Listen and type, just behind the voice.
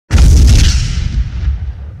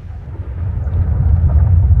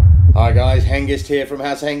Hi guys, Hengist here from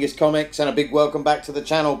House Hengist Comics, and a big welcome back to the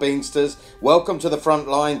channel, Beansters. Welcome to the front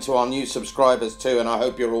line to our new subscribers too, and I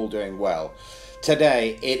hope you're all doing well.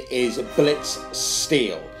 Today it is Blitz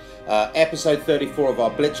Steel, episode 34 of our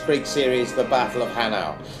Blitzkrieg series, The Battle of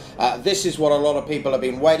HANNUT. This is what a lot of people have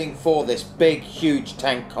been waiting for, this big, huge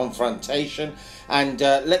tank confrontation. And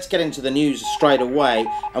let's get into the news straight away.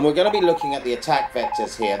 And we're going to be looking at the attack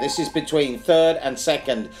vectors here. This is between 3rd and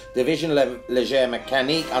 2nd Division Légère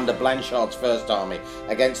Mécanique under Blanchard's 1st Army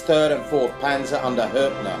against 3rd and 4th Panzer under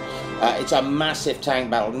HANNUT. It's a massive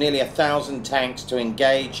tank battle, nearly 1,000 tanks to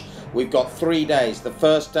engage. We've got 3 days. The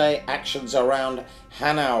first day, actions around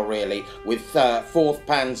HANNUT really, with 4th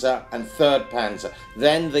Panzer and 3rd Panzer.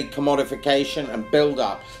 Then the commodification and build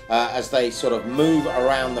up as they sort of move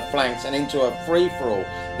around the flanks and into a free-for-all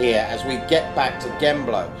here as we get back to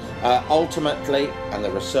Gembloux. Ultimately, and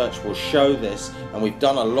the research will show this, and we've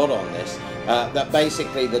done a lot on this, that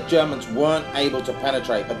basically the Germans weren't able to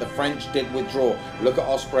penetrate, but the French did withdraw. Look at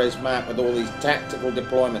Osprey's map with all these tactical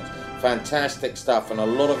deployments. Fantastic stuff and a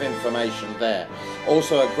lot of information there.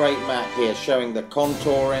 Also a great map here showing the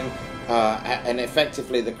contouring and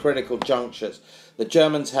effectively the critical junctures. The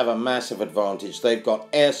Germans have a massive advantage. They've got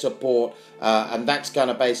air support and that's going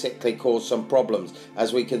to basically cause some problems,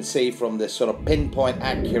 as we can see from this sort of pinpoint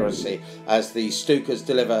accuracy as the Stukas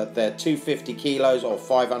deliver their 250 kilos or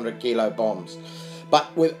 500 kilo bombs.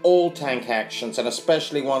 But with all tank actions, and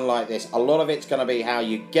especially one like this, a lot of it's going to be how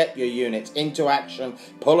you get your units into action,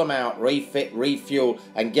 pull them out, refit, refuel,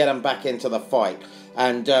 and get them back into the fight.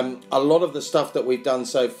 And a lot of the stuff that we've done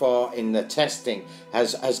so far in the testing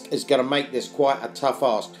is going to make this quite a tough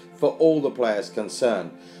ask for all the players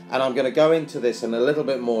concerned. And I'm going to go into this in a little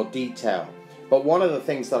bit more detail. But one of the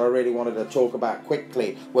things that I really wanted to talk about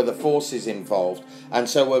quickly were the forces involved. And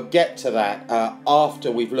so we'll get to that after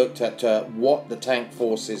we've looked at what the tank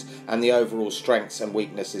forces and the overall strengths and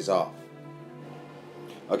weaknesses are.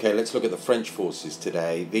 Okay, let's look at the French forces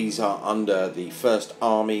today. These are under the 1st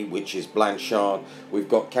Army, which is Blanchard. We've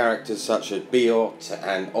got characters such as Biot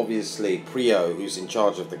and obviously Priot, who's in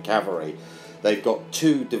charge of the cavalry. They've got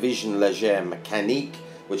 2 Division Légère Mécanique,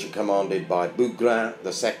 which are commanded by Bougrain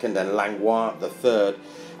the 2nd and Langlois the 3rd.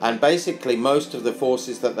 And basically most of the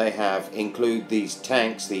forces that they have include these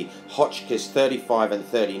tanks, the Hotchkiss 35 and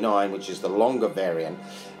 39, which is the longer variant.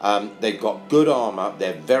 They've got good armour,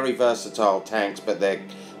 they're very versatile tanks, but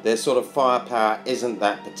their sort of firepower isn't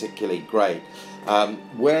that particularly great.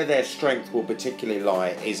 Where their strength will particularly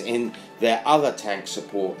lie is in their other tank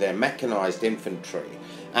support, their mechanised infantry.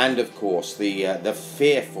 And of course the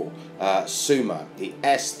fearful Suma, the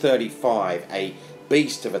S-35, a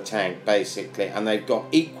beast of a tank basically, and they've got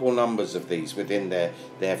equal numbers of these within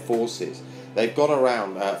their forces. They've got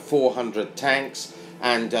around 400 tanks,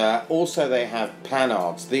 and also they have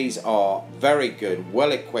Panards. These are very good,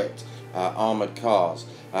 well equipped armoured cars.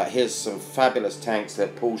 Here's some fabulous tanks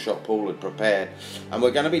that Paul Shot Paul had prepared, and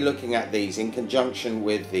we're going to be looking at these in conjunction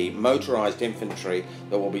with the motorised infantry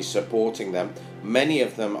that will be supporting them. Many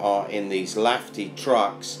of them are in these Lafty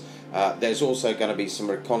trucks. There's also going to be some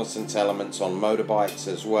reconnaissance elements on motorbikes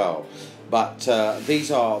as well. But these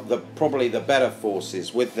are probably the better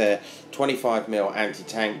forces with their 25mm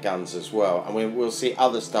anti-tank guns as well. And we'll see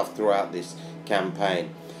other stuff throughout this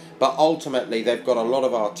campaign. But ultimately, they've got a lot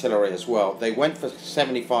of artillery as well. They went for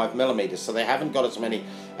 75mm, so they haven't got as many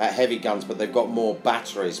heavy guns, but they've got more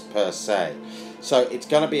batteries per se. So it's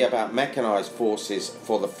going to be about mechanised forces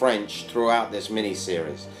for the French throughout this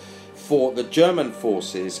mini-series. For the German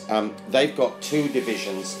forces, they've got 2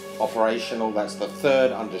 divisions operational. That's the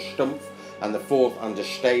 3rd under Stumpf and the 4th under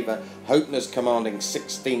Stever. Hoepner's commanding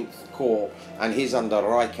 16th Corps, and he's under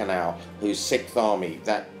Reichenau, who's 6th Army,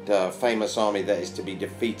 that famous army that is to be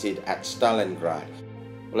defeated at Stalingrad.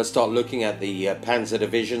 Well, let's start looking at the panzer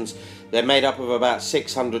divisions. They're made up of about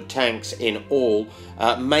 600 tanks in all.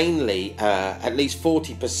 Mainly, at least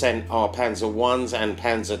 40% are Panzer Is and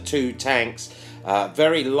Panzer II tanks.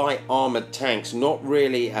 Very light armoured tanks, not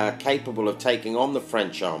really capable of taking on the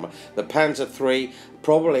French armour. The Panzer III,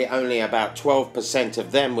 probably only about 12%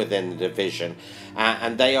 of them within the division,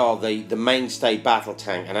 and they are the mainstay battle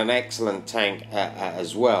tank and an excellent tank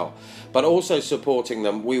as well. But also supporting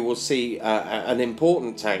them, we will see an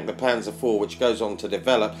important tank, the Panzer IV, which goes on to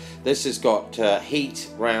develop. This has got heat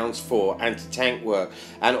rounds for anti-tank work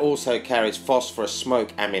and also carries phosphorus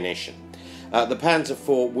smoke ammunition. The Panzer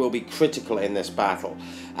IV will be critical in this battle.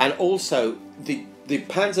 And also the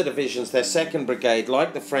Panzer divisions, their 2nd Brigade,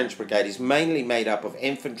 like the French Brigade, is mainly made up of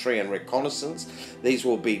infantry and reconnaissance. These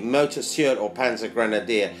will be Motorsiert or Panzer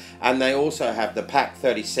Grenadier, and they also have the PaK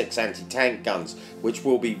 36 anti-tank guns, which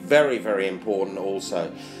will be very, very important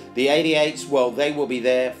also. The 88s, well, they will be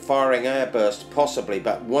there firing airburst possibly,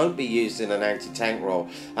 but won't be used in an anti-tank role.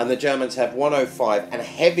 And the Germans have 105 and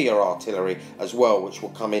heavier artillery as well, which will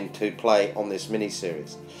come into play on this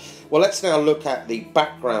mini-series. Well, let's now look at the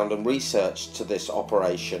background and research to this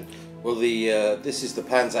operation. Well, this is the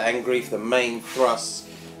Panzerangriff, the main thrusts.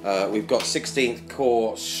 We've got 16th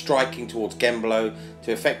Corps striking towards Gembloux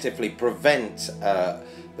to effectively prevent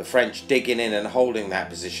the French digging in and holding that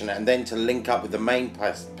position, and then to link up with the main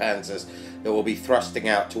panzers that will be thrusting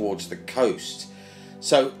out towards the coast.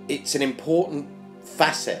 So it's an important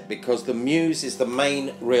facet because the Meuse is the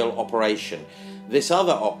main real operation. This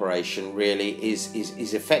other operation really is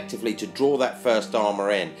effectively to draw that first armour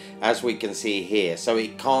in, as we can see here, so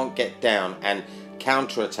it can't get down and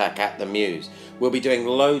counterattack at the Meuse. We'll be doing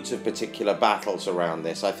loads of particular battles around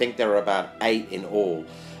this. I think there are about 8 in all.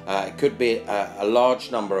 It could be a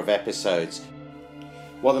large number of episodes.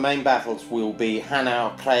 Well, the main battles will be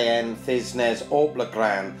HANNUT, Cayenne, Thysnes,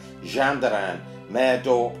 Orp-le-Grand, Gendarme,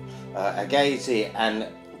 Merdorp, Agazi and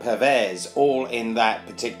Pervez, all in that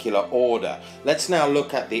particular order. Let's now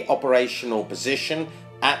look at the operational position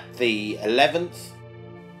at the 11th.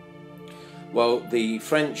 Well, the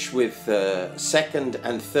French with 2nd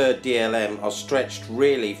and 3rd DLM are stretched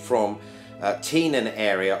really from Tienen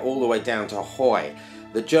area all the way down to Huy.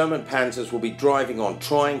 The German panzers will be driving on,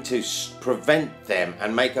 trying to prevent them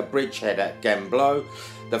and make a bridgehead at Gembloux.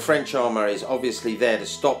 The French armour is obviously there to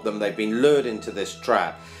stop them. They've been lured into this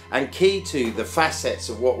trap. And key to the facets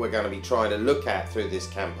of what we're going to be trying to look at through this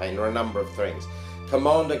campaign are a number of things.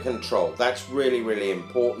 Command and control, that's really, really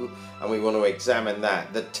important, and we want to examine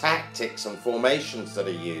that. The tactics and formations that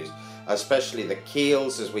are used, especially the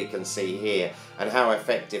keels, as we can see here, and how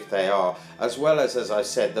effective they are, as well as I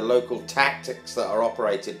said, the local tactics that are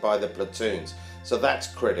operated by the platoons. So that's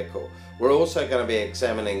critical. We're also going to be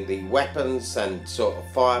examining the weapons and sort of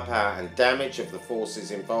firepower and damage of the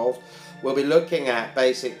forces involved. We'll be looking at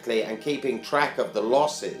basically and keeping track of the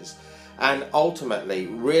losses, and ultimately,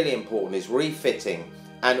 really important, is refitting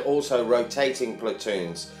and also rotating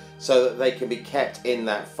platoons so that they can be kept in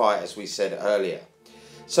that fight, as we said earlier.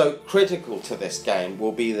 So critical to this game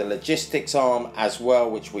will be the logistics arm as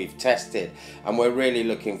well, which we've tested, and we're really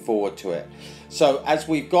looking forward to it. So as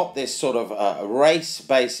we've got this sort of race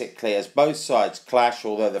basically as both sides clash,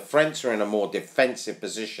 although the French are in a more defensive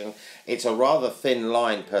position, it's a rather thin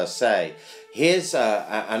line per se. Here's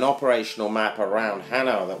an operational map around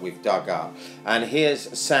HANNUT that we've dug up, and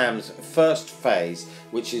here's Sam's first phase,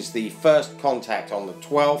 which is the first contact on the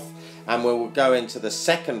 12th, and we'll go into the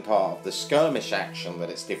second part of the skirmish action that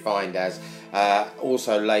it's defined as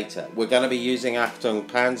also later. We're going to be using ACHTUNG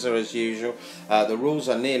PANZER as usual. The rules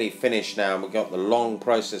are nearly finished now, and we've got the long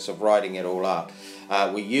process of writing it all up.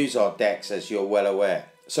 We use our decks, as you're well aware.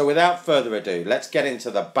 So without further ado, let's get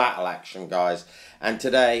into the battle action, guys. And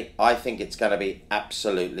today, I think it's going to be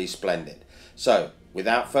absolutely splendid. So,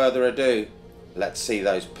 without further ado, let's see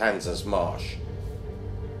those panzers march.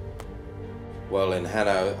 Well, in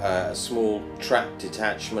HANNUT, a small trap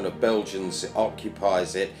detachment of Belgians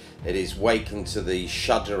occupies it. It is wakened to the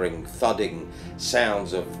shuddering, thudding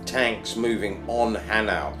sounds of tanks moving on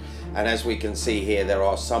HANNUT. And as we can see here, there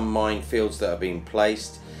are some minefields that are being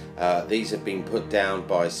placed. These have been put down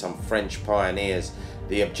by some French pioneers.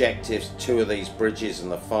 The objectives, 2 of these bridges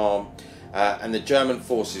and the farm. And the German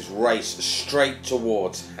forces race straight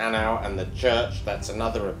towards HANNUT and the church. That's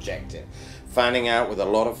another objective. Fanning out with a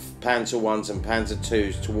lot of Panzer Is and Panzer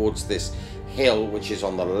IIs towards this hill, which is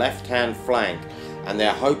on the left-hand flank. And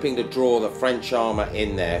they're hoping to draw the French armour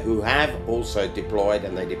in there, who have also deployed,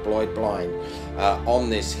 and they deployed blind, on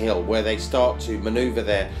this hill, where they start to manoeuvre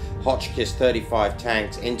their Hotchkiss 35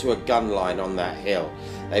 tanks into a gun line on that hill.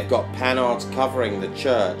 They've got Panards covering the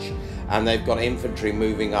church, and they've got infantry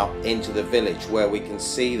moving up into the village, where we can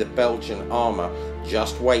see the Belgian armour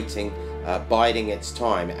just waiting, biding its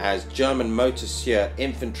time as German Motorsier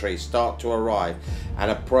infantry start to arrive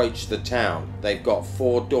and approach the town. They've got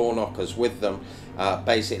 4 door knockers with them,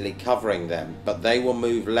 basically covering them, but they will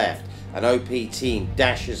move left. An OP team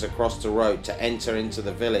dashes across the road to enter into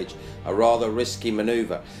the village, a rather risky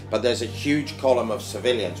maneuver, but there's a huge column of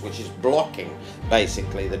civilians which is blocking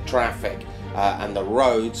basically the traffic and the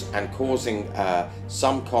roads, and causing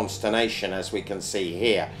some consternation, as we can see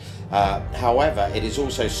here. However, it is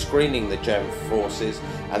also screening the German forces,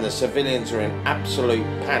 and the civilians are in absolute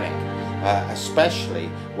panic, especially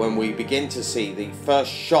when we begin to see the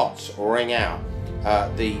first shots ring out.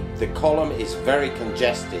 The column is very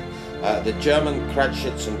congested. The German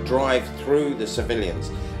Kraftschützen drive through the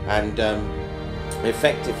civilians, and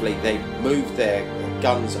effectively they moved their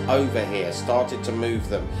guns over here, started to move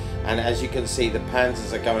them, and as you can see, the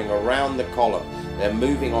panzers are going around the column. They're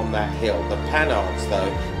moving on that hill. The Panhards,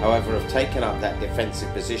 though, however, have taken up that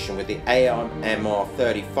defensive position with the AMR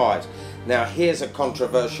 35s. Now here's a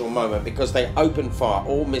controversial moment, because they open fire,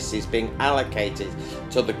 all missiles being allocated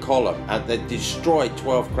to the column, and they destroyed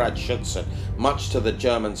 12 Kratschützen, much to the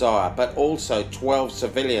Germans' ire, but also 12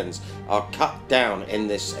 civilians are cut down in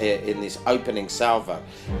this opening salvo.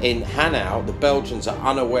 In Hanau, the Belgians are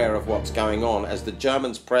unaware of what's going on as the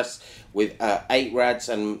Germans press with 8 rads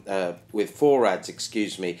and with 4 rads,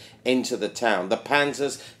 excuse me, into the town. The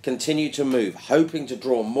panzers continue to move, hoping to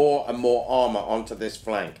draw more and more armour onto this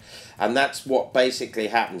flank. And that's what basically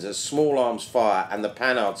happens as small arms fire and the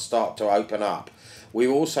Panhards start to open up. We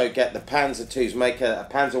also get the Panzer IIs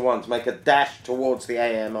Panzer Is make a dash towards the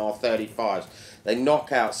AMR 35s. They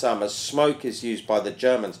knock out some as smoke is used by the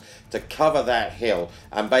Germans to cover that hill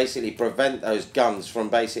and basically prevent those guns from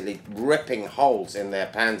basically ripping holes in their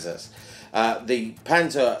panzers. The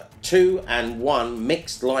Panzer II and I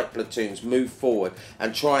mixed light platoons move forward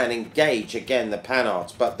and try and engage again the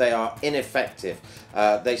Panhards, but they are ineffective.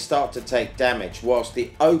 They start to take damage, whilst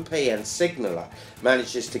the OP and Signaler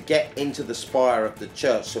manages to get into the spire of the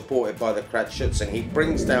church supported by the Kratschützen. He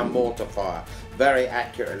brings down mortar fire very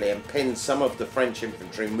accurately and pins some of the French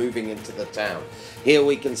infantry moving into the town. Here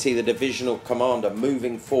we can see the divisional commander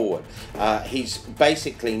moving forward. He's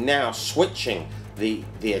basically now switching the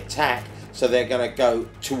attack, so they're going to go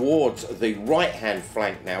towards the right-hand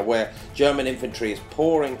flank now, where German infantry is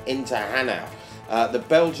pouring into Hanau. The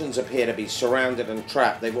Belgians appear to be surrounded and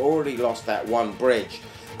trapped. They've already lost that one bridge,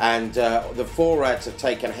 and the 4 rads have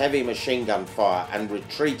taken heavy machine gun fire and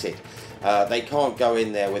retreated. They can't go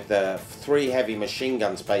in there with the 3 heavy machine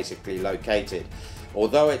guns basically located.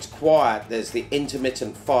 Although it's quiet, there's the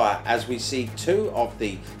intermittent fire as we see 2 of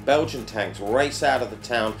the Belgian tanks race out of the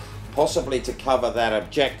town, possibly to cover that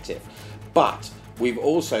objective. But we've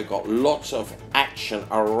also got lots of action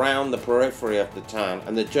around the periphery of the town,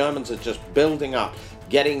 and the Germans are just building up,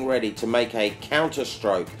 getting ready to make a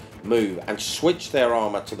counterstroke move and switch their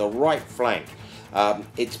armour to the right flank.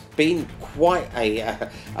 It's been quite a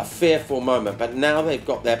fearful moment, but now they've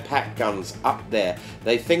got their pack guns up there.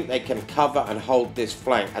 They think they can cover and hold this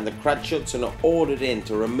flank, and the Kratschützen are ordered in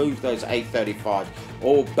to remove those A-35s,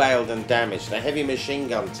 all bailed and damaged. The heavy machine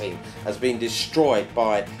gun team has been destroyed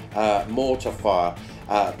by mortar fire.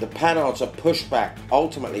 The Panhards are pushed back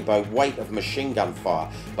ultimately by weight of machine gun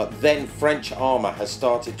fire, but then French armour has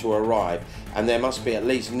started to arrive, and there must be at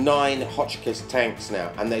least 9 Hotchkiss tanks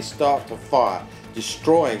now, and they start to fire,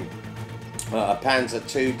 destroying a Panzer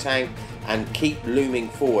II tank, and keep looming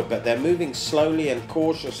forward, but they're moving slowly and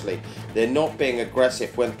cautiously. They're not being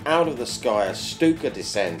aggressive when out of the sky a Stuka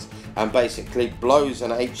descends and basically blows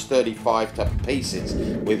an H-35 to pieces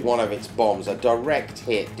with one of its bombs, a direct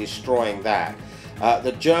hit destroying that.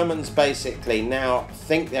 The Germans basically now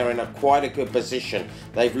think they're in quite a good position.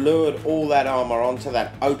 They've lured all that armour onto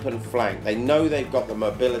that open flank. They know they've got the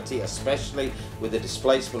mobility, especially with the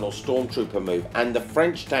displacement or stormtrooper move, and the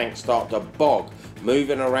French tanks start to bog,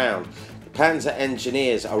 moving around. The Panzer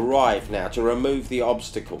engineers arrive now to remove the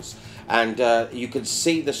obstacles, and you can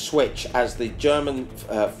see the switch as the German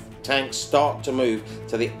tanks start to move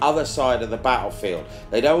to the other side of the battlefield.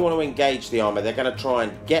 They don't want to engage the armour. They're going to try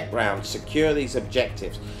and get round, secure these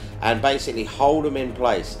objectives, and basically hold them in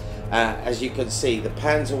place. As you can see, the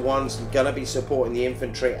Panzer I's going to be supporting the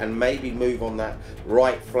infantry and maybe move on that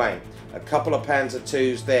right flank. A couple of Panzer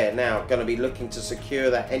IIs there now going to be looking to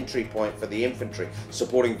secure that entry point for the infantry,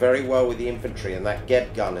 supporting very well with the infantry and that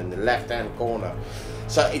Geb gun in the left-hand corner.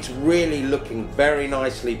 So it's really looking very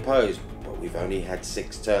nicely posed. We've only had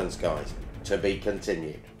 6 turns, guys. To be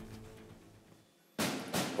continued.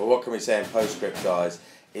 Well, what can we say in postscript, guys?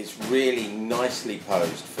 It's really nicely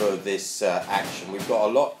posed for this action. We've got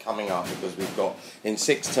a lot coming up because we've got in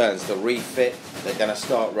 6 turns the refit. They're going to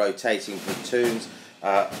start rotating platoons.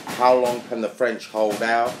 How long can the French hold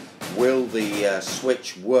out? Will the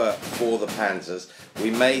switch work for the Panzers? We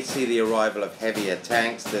may see the arrival of heavier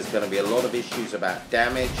tanks. There's going to be a lot of issues about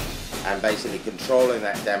damage and basically controlling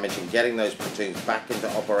that damage and getting those platoons back into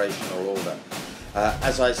operational order.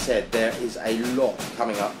 As I said, there is a lot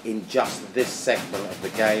coming up in just this segment of the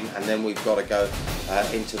game, and then we've got to go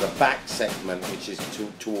into the back segment, which is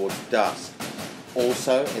towards dusk.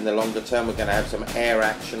 Also, in the longer term, we're going to have some air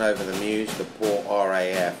action over the Meuse, the Port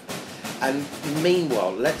RAF. And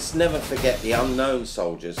meanwhile, let's never forget the unknown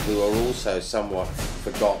soldiers who are also somewhat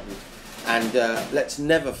forgotten. And let's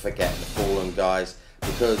never forget the fallen guys,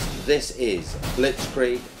 because this is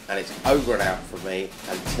Blitzkrieg, and it's over and out for me.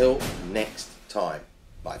 Until next time.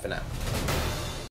 Bye for now.